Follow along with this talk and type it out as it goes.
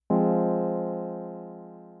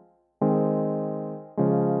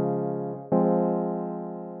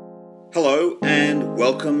Hello and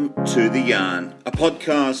welcome to The Yarn, a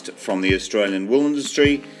podcast from the Australian wool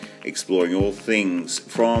industry, exploring all things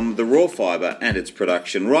from the raw fibre and its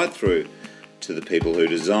production right through to the people who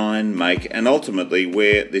design, make and ultimately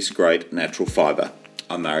wear this great natural fibre.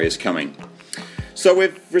 I'm Marius Cumming. So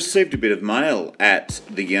we've received a bit of mail at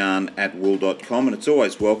theyarn@wool.com and it's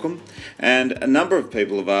always welcome, and a number of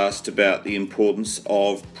people have asked about the importance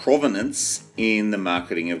of provenance in the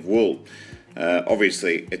marketing of wool.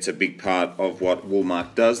 Obviously, it's a big part of what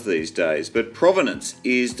Woolmark does these days, but provenance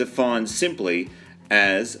is defined simply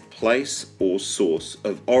as place or source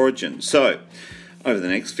of origin. So, over the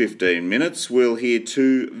next 15 minutes, we'll hear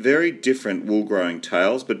two very different wool growing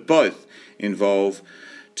tales, but both involve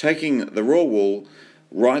taking the raw wool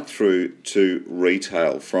right through to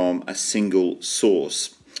retail from a single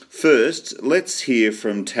source. First, let's hear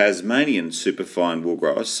from Tasmanian superfine wool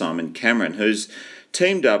grower Simon Cameron, who's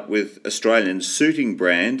teamed up with Australian suiting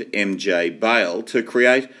brand MJ Bale to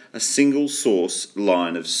create a single source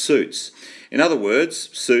line of suits. In other words,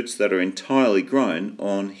 suits that are entirely grown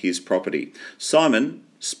on his property. Simon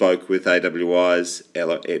spoke with AWI's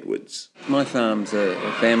Ella Edwards. My farm's a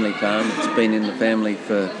family farm. It's been in the family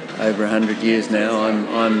for over 100 years now.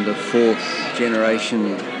 I'm the fourth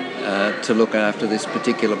generation to look after this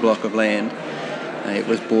particular block of land. It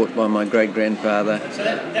was bought by my great-grandfather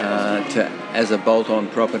as a bolt-on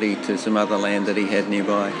property to some other land that he had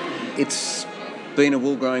nearby. It's been a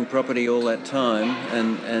wool-growing property all that time,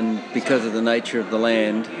 and because of the nature of the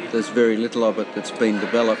land, there's very little of it that's been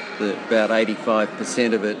developed. About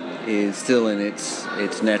 85% of it is still in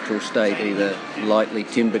its natural state, either lightly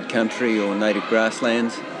timbered country or native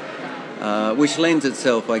grasslands, which lends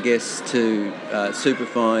itself, I guess, to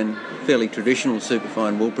superfine, fairly traditional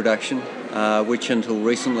superfine wool production, which until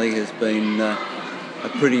recently has been a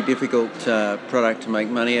pretty difficult product to make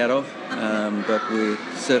money out of, but we're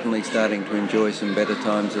certainly starting to enjoy some better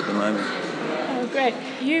times at the moment. Oh, great.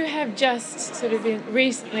 You have just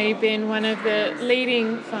recently been one of the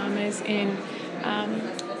leading farmers in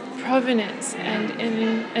Provenance,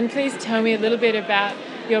 and please tell me a little bit about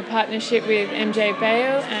your partnership with MJ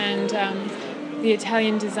Bale and the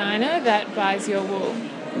Italian designer that buys your wool.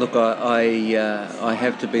 Look, I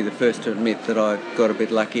have to be the first to admit that I got a bit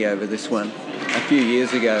lucky over this one. A few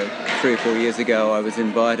years ago, 3 or 4 years ago, I was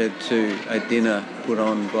invited to a dinner put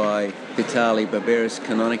on by Vitali Barberis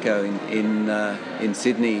Canonico in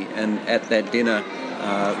Sydney, and at that dinner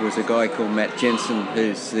was a guy called Matt Jensen,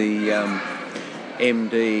 who's the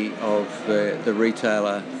MD of the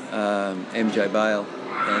retailer MJ Bale,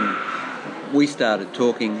 and we started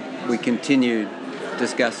talking. We continued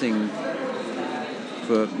discussing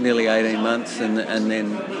for nearly 18 months, and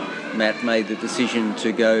then Matt made the decision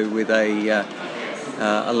to go with a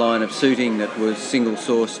line of suiting that was single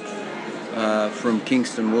sourced from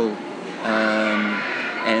Kingston wool,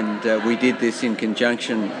 and we did this in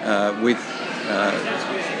conjunction with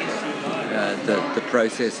the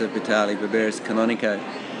process of Vitali Barberis Canonico.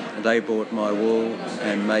 They bought my wool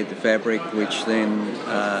and made the fabric, which then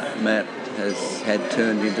Matt has had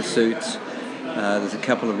turned into suits. There's a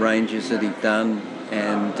couple of ranges that he's done,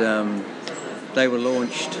 and they were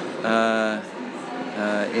launched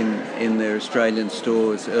in their Australian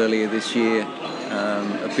stores earlier this year,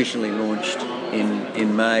 officially launched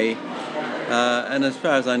in May, and as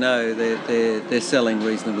far as I know, they're selling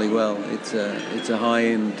reasonably well. It's a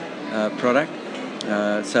high-end product,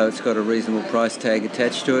 so it's got a reasonable price tag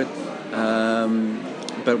attached to it.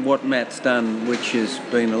 But what Matt's done, which has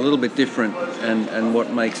been a little bit different, and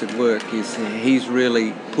what makes it work, is he's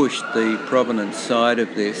really pushed the provenance side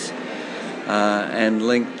of this and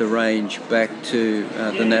linked the range back to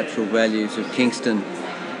the natural values of Kingston.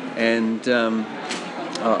 And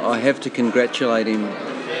I have to congratulate him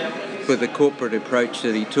for the corporate approach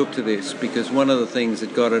that he took to this, because one of the things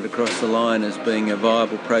that got it across the line as being a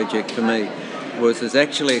viable project for me was there's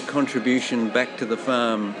actually a contribution back to the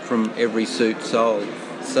farm from every suit sold.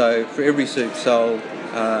 So for every suit sold,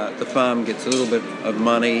 the farm gets a little bit of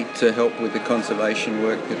money to help with the conservation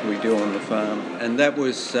work that we do on the farm. And that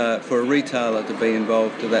was, for a retailer to be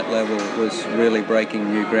involved to that level, was really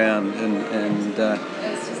breaking new ground. And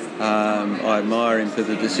I admire him for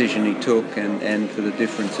the decision he took and for the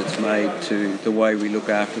difference it's made to the way we look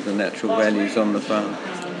after the natural values on the farm.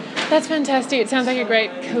 That's fantastic. It sounds like a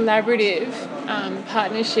great collaborative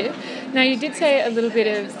partnership. Now, you did say a little bit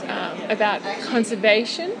about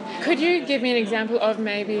conservation. Could you give me an example of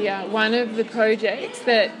maybe one of the projects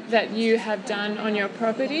that you have done on your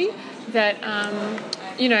property that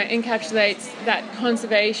encapsulates that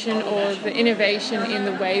conservation or the innovation in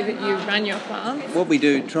the way that you run your farm? What we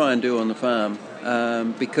try and do on the farm,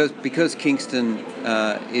 because Kingston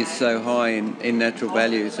is so high in natural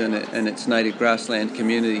values and its native grassland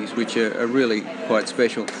communities, which are really quite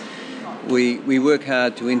special, we work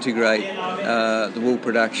hard to integrate the wool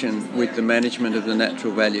production with the management of the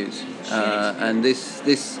natural values, and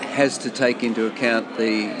this has to take into account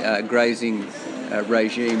the grazing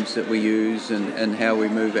regimes that we use and how we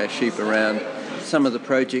move our sheep around. Some of the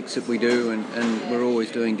projects that we do, and we're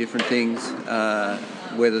always doing different things,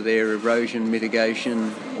 whether they're erosion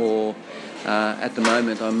mitigation or at the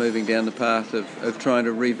moment I'm moving down the path of trying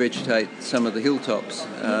to revegetate some of the hilltops.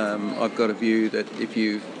 I've got a view that if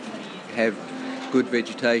you have good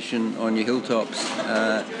vegetation on your hilltops,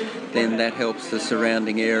 then that helps the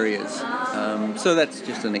surrounding areas. So that's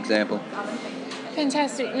just an example.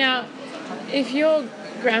 Fantastic. Now, if your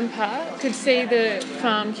grandpa could see the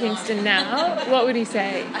farm Kingston now, what would he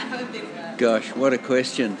say? Gosh, what a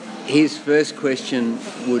question. His first question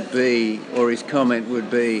would be, or his comment would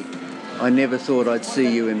be, I never thought I'd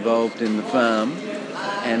see you involved in the farm.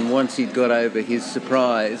 And once he'd got over his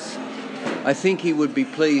surprise, I think he would be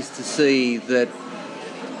pleased to see that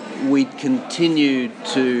we'd continued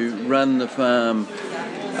to run the farm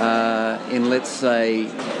in, let's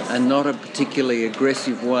say, not a particularly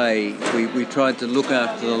aggressive way. We tried to look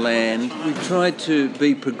after the land. We tried to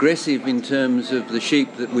be progressive in terms of the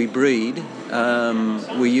sheep that we breed.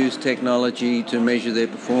 We use technology to measure their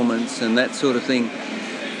performance and that sort of thing.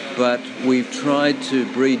 But we've tried to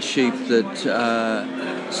breed sheep that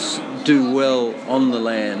do well on the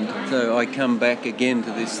land. So I come back again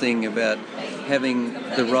to this thing about having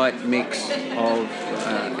the right mix of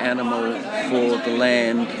animal for the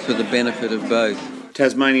land for the benefit of both.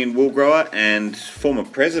 Tasmanian wool grower and former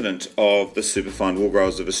president of the Superfine Wool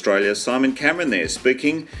Growers of Australia, Simon Cameron there,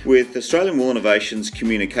 speaking with Australian Wool Innovations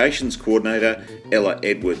Communications Coordinator Ella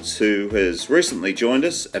Edwards, who has recently joined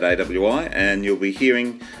us at AWI, and you'll be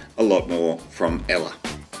hearing a lot more from Ella.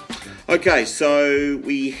 Okay, so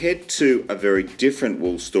we head to a very different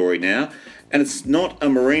wool story now, and it's not a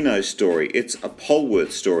merino story, it's a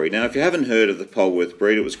Polworth story. Now, if you haven't heard of the Polworth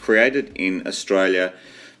breed, it was created in Australia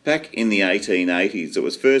back in the 1880s. It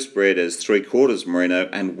was first bred as 3/4 merino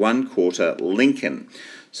and 1/4 Lincoln.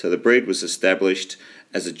 So the breed was established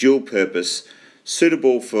as a dual purpose,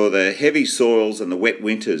 suitable for the heavy soils and the wet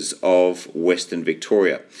winters of Western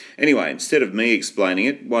Victoria. Anyway, instead of me explaining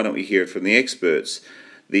it, why don't we hear it from the experts?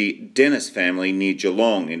 The Dennis family near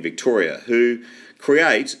Geelong in Victoria, who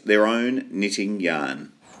create their own knitting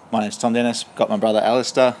yarn. My name's Tom Dennis, got my brother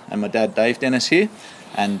Alistair and my dad Dave Dennis here,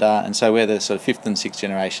 and so we're the sort of fifth and sixth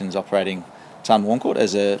generations operating Sun Warncourt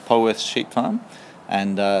as a Polworth sheep farm,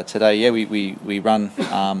 and today we run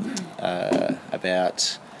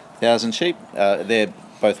about 1,000 sheep. They're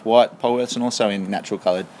both white Polworths and also in natural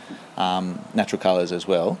colours as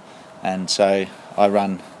well, and so I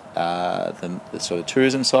run the sort of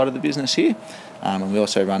tourism side of the business here, and we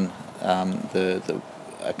also run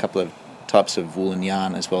a couple of types of wool and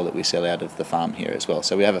yarn as well that we sell out of the farm here as well.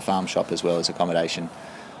 So we have a farm shop as well as accommodation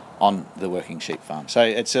on the working sheep farm. So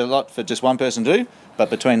it's a lot for just one person to do, but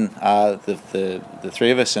between the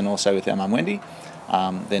three of us and also with our mum Wendy,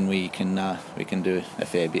 then we can do a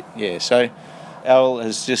fair bit. Yeah. So Al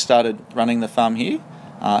has just started running the farm here,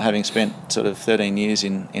 having spent sort of 13 years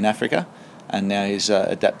in Africa. And now he's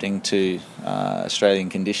adapting to Australian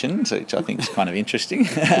conditions, which I think is kind of interesting.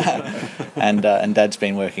 and Dad's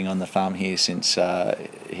been working on the farm here since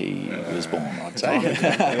he was born, I'd say.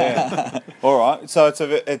 Yeah. All right. So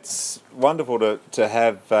it's wonderful to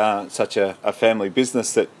have such a family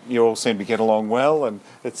business that you all seem to get along well, and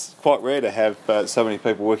it's quite rare to have so many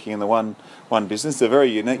people working in the one business. It's a very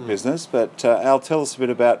unique business. But Al, tell us a bit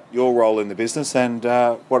about your role in the business and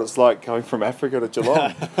what it's like going from Africa to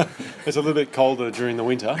Geelong. It's a little bit colder during the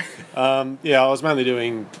winter. I was mainly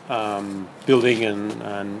doing building,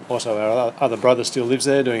 and also our other brother still lives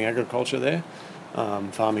there doing agriculture there,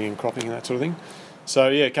 farming and cropping and that sort of thing. So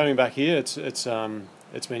yeah, coming back here, it's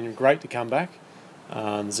been great to come back.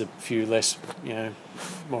 There's a few less,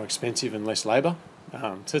 more expensive and less labour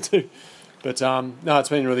to do, but no, it's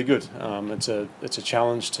been really good. It's a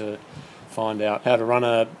challenge to find out how to run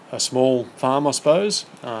a small farm, I suppose,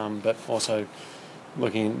 but also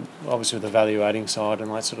looking obviously with the value adding side and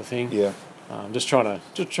that sort of thing. Yeah. Just trying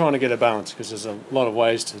to get a balance, because there's a lot of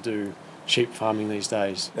ways to do sheep farming these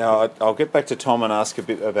days. Now I'll get back to Tom and ask a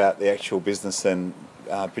bit about the actual business and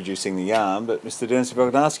producing the yarn. But Mr. Dennis, if I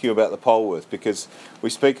could ask you about the Polworth, because we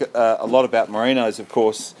speak a lot about merinos, of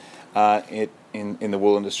course, in the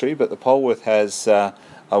wool industry, but the Polworth has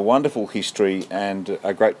a a wonderful history and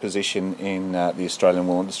a great position in the Australian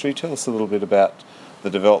wool industry. Tell us a little bit about the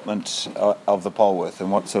development of the Polwarth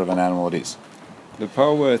and what sort of an animal it is. The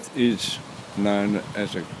Polwarth is known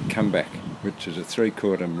as a comeback, which is a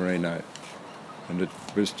 3/4 merino, and it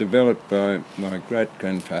was developed by my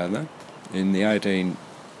great-grandfather in the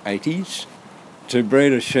 1880s to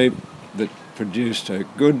breed a sheep that produced a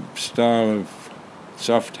good style of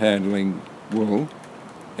soft handling wool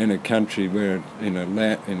in a country where, in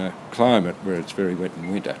a climate where it's very wet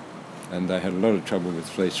in winter, and they had a lot of trouble with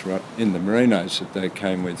fleece rot in the merinos that they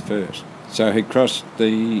came with first. So he crossed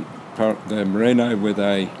the merino with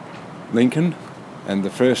a Lincoln, and the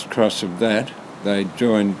first cross of that they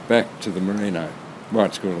joined back to the merino. Why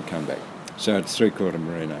it's called a comeback. So it's 3/4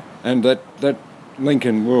 merino, and that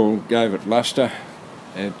Lincoln wool gave it lustre.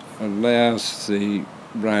 It allows the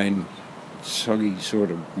rain, soggy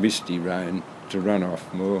sort of misty rain, to run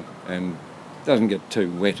off more and doesn't get too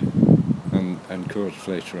wet and cause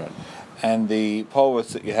fleece rot. And the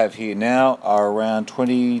Polwarths that you have here now are around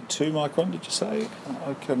 22 micron, did you say?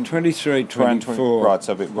 23, 24. Right,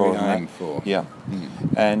 so a bit more we than aim that. for. Yeah.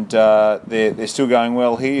 And they're still going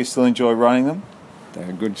well here. You still enjoy running them?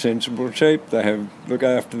 They're good, sensible sheep. They look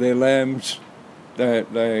after their lambs.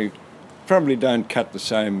 They probably don't cut the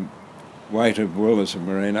same weight of wool as a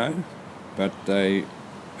merino, but they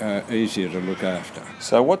are easier to look after.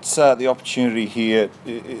 So what's the opportunity here?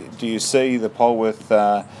 Do you see the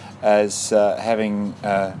Polwarth as having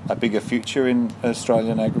a bigger future in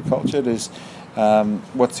Australian agriculture?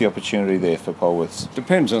 What's the opportunity there for Polwarths?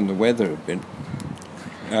 Depends on the weather a bit.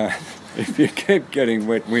 If you keep getting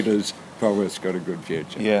wet winters, Polwarth's got a good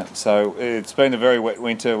future. Yeah, so it's been a very wet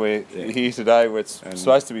winter. We're here today where it's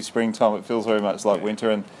supposed to be springtime. It feels very much like winter,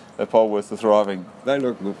 and the Polwarths are thriving. They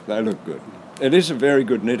look good. It is a very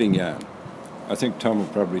good knitting yarn. I think Tom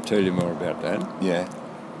will probably tell you more about that. Yeah.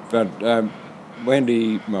 But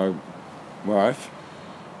Wendy, my wife,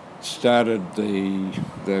 started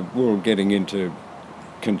the wool getting into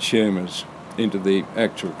consumers, into the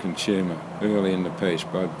actual consumer early in the piece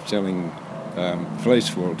by selling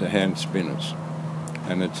fleece wool to hand spinners,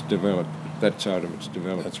 and it's developed. That side of it's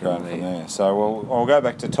developed. That's right from there. So we'll go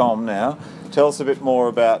back to Tom now. Tell us a bit more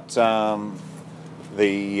about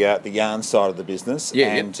the yarn side of the business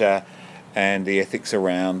and the ethics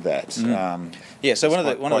around that. So one of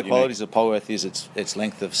the qualities of Polwarth is its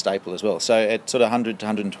length of staple as well. So at sort of 100 to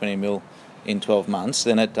 120 mil in 12 months,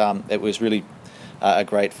 then it was really a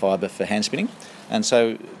great fibre for hand spinning. And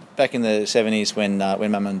so back in the 70s when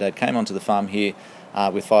Mum and Dad came onto the farm here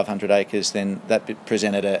with 500 acres, then that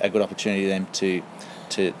presented a good opportunity then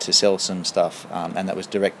to sell some stuff, and that was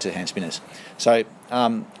direct to hand spinners. So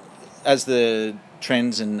as the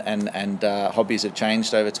trends and hobbies have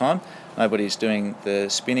changed over time, nobody's doing the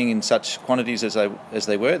spinning in such quantities as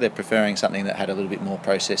they were. They're preferring something that had a little bit more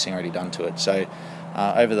processing already done to it. So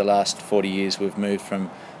over the last 40 years, we've moved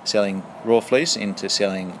from selling raw fleece into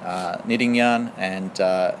selling knitting yarn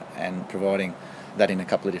and providing that in a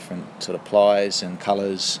couple of different sort of plies and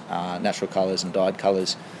colours, natural colours and dyed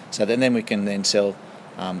colours. So then we can then sell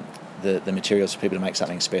the materials for people to make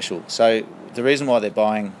something special. So the reason why they're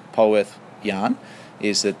buying Polwarth yarn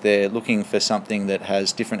is that they're looking for something that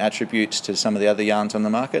has different attributes to some of the other yarns on the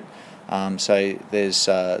market. So there's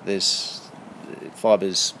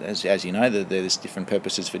fibres, as you know, there's different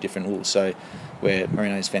purposes for different wools. So where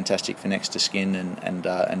merino is fantastic for next to skin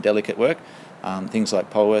and delicate work, things like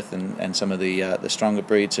Polwarth and some of the stronger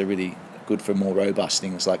breeds are really good for more robust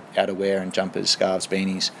things like outerwear and jumpers, scarves,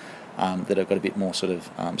 beanies that have got a bit more sort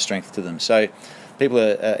of strength to them. So people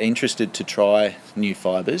are interested to try new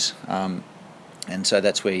fibres. And so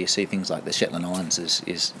that's where you see things like the Shetland Irons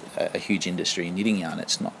is a huge industry in knitting yarn.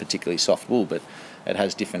 It's not particularly soft wool, but it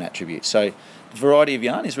has different attributes. So the variety of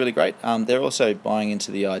yarn is really great. They're also buying into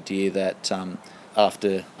the idea that after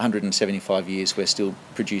 175 years, we're still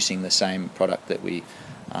producing the same product that we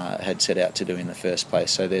had set out to do in the first place.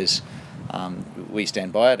 So we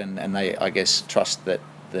stand by it, and they, I guess, trust that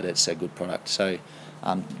it's a good product. So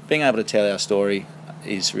being able to tell our story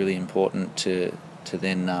is really important to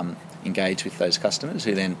then engage with those customers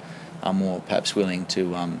who then are more perhaps willing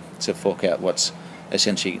to fork out what's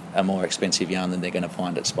essentially a more expensive yarn than they're going to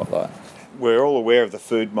find at Spotlight. We're all aware of the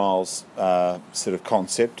food miles sort of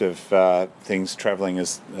concept of things travelling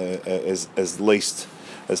as least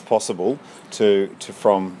as possible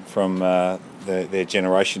from their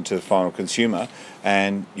generation to the final consumer,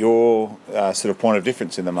 and your sort of point of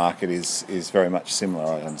difference in the market is very much similar,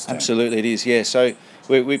 I understand. Absolutely, it is. Yeah. So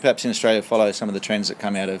we perhaps in Australia follow some of the trends that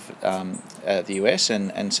come out of the US,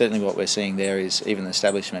 and certainly what we're seeing there is even the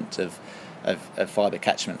establishment of fibre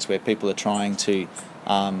catchments where people are trying to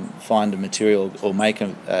find a material or make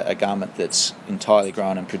a garment that's entirely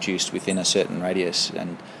grown and produced within a certain radius,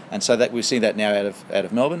 and so that we see that now out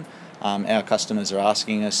of Melbourne. Our customers are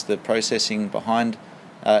asking us the processing behind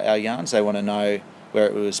our yarns. They want to know where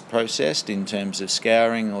it was processed in terms of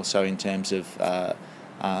scouring, also in terms of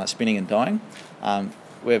spinning and dyeing.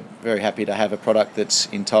 We're very happy to have a product that's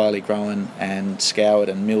entirely grown and scoured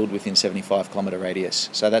and milled within 75 kilometre radius.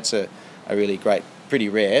 So that's a really great, pretty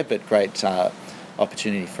rare, but great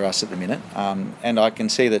opportunity for us at the minute. And I can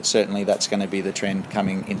see that certainly that's going to be the trend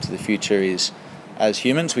coming into the future. Is as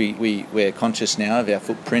humans, we're conscious now of our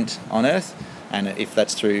footprint on Earth, and if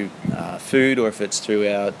that's through food or if it's through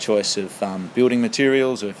our choice of building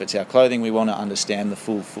materials or if it's our clothing, we want to understand the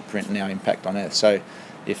full footprint and our impact on Earth. So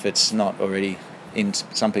if it's not already in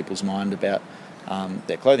some people's mind about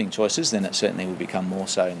their clothing choices, then it certainly will become more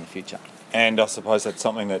so in the future. And I suppose that's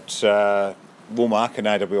something that Woolmark and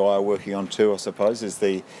AWI are working on too, I suppose, is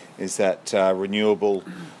that renewable,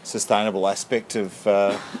 sustainable aspect of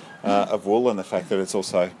wool, and the fact that it's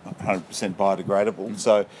also 100% biodegradable.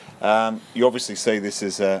 So you obviously see this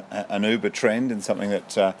as an Uber trend and something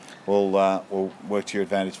that will work to your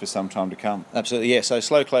advantage for some time to come. Absolutely, yeah. So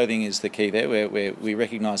slow clothing is the key there. We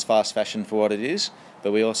recognise fast fashion for what it is,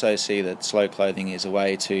 but we also see that slow clothing is a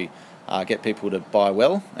way to get people to buy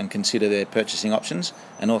well and consider their purchasing options,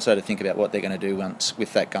 and also to think about what they're going to do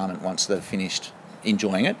with that garment once they've finished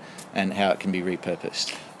enjoying it and how it can be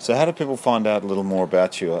repurposed. So how do people find out a little more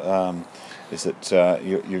about you? Is it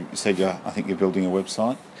you said I think you're building a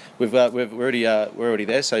website? We're already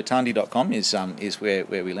there. So Tandy.com is where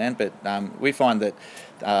we land, but we find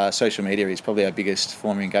that social media is probably our biggest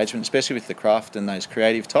form of engagement, especially with the craft and those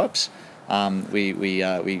creative types. We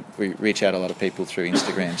reach out a lot of people through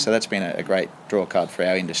Instagram, so that's been a great draw card for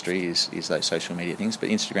our industry is those social media things. But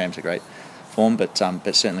Instagram's a great form, but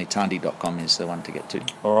certainly Tandy.com is the one to get to.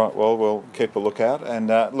 All right, well, we'll keep a lookout. And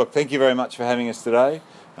look, thank you very much for having us today.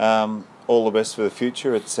 All the best for the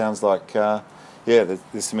future. It sounds like, there's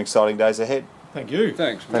some exciting days ahead. Thank you.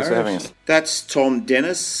 Thanks for having us. That's Tom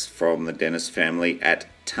Dennis from the Dennis family at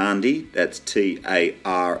Tandy. That's TARNDIE.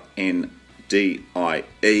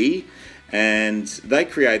 And they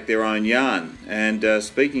create their own yarn. And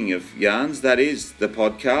speaking of yarns, that is the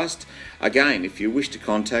podcast. Again, if you wish to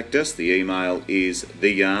contact us, the email is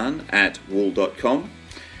theyarn@wool.com.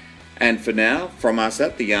 And for now, from us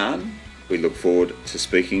at The Yarn, we look forward to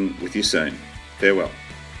speaking with you soon. Farewell.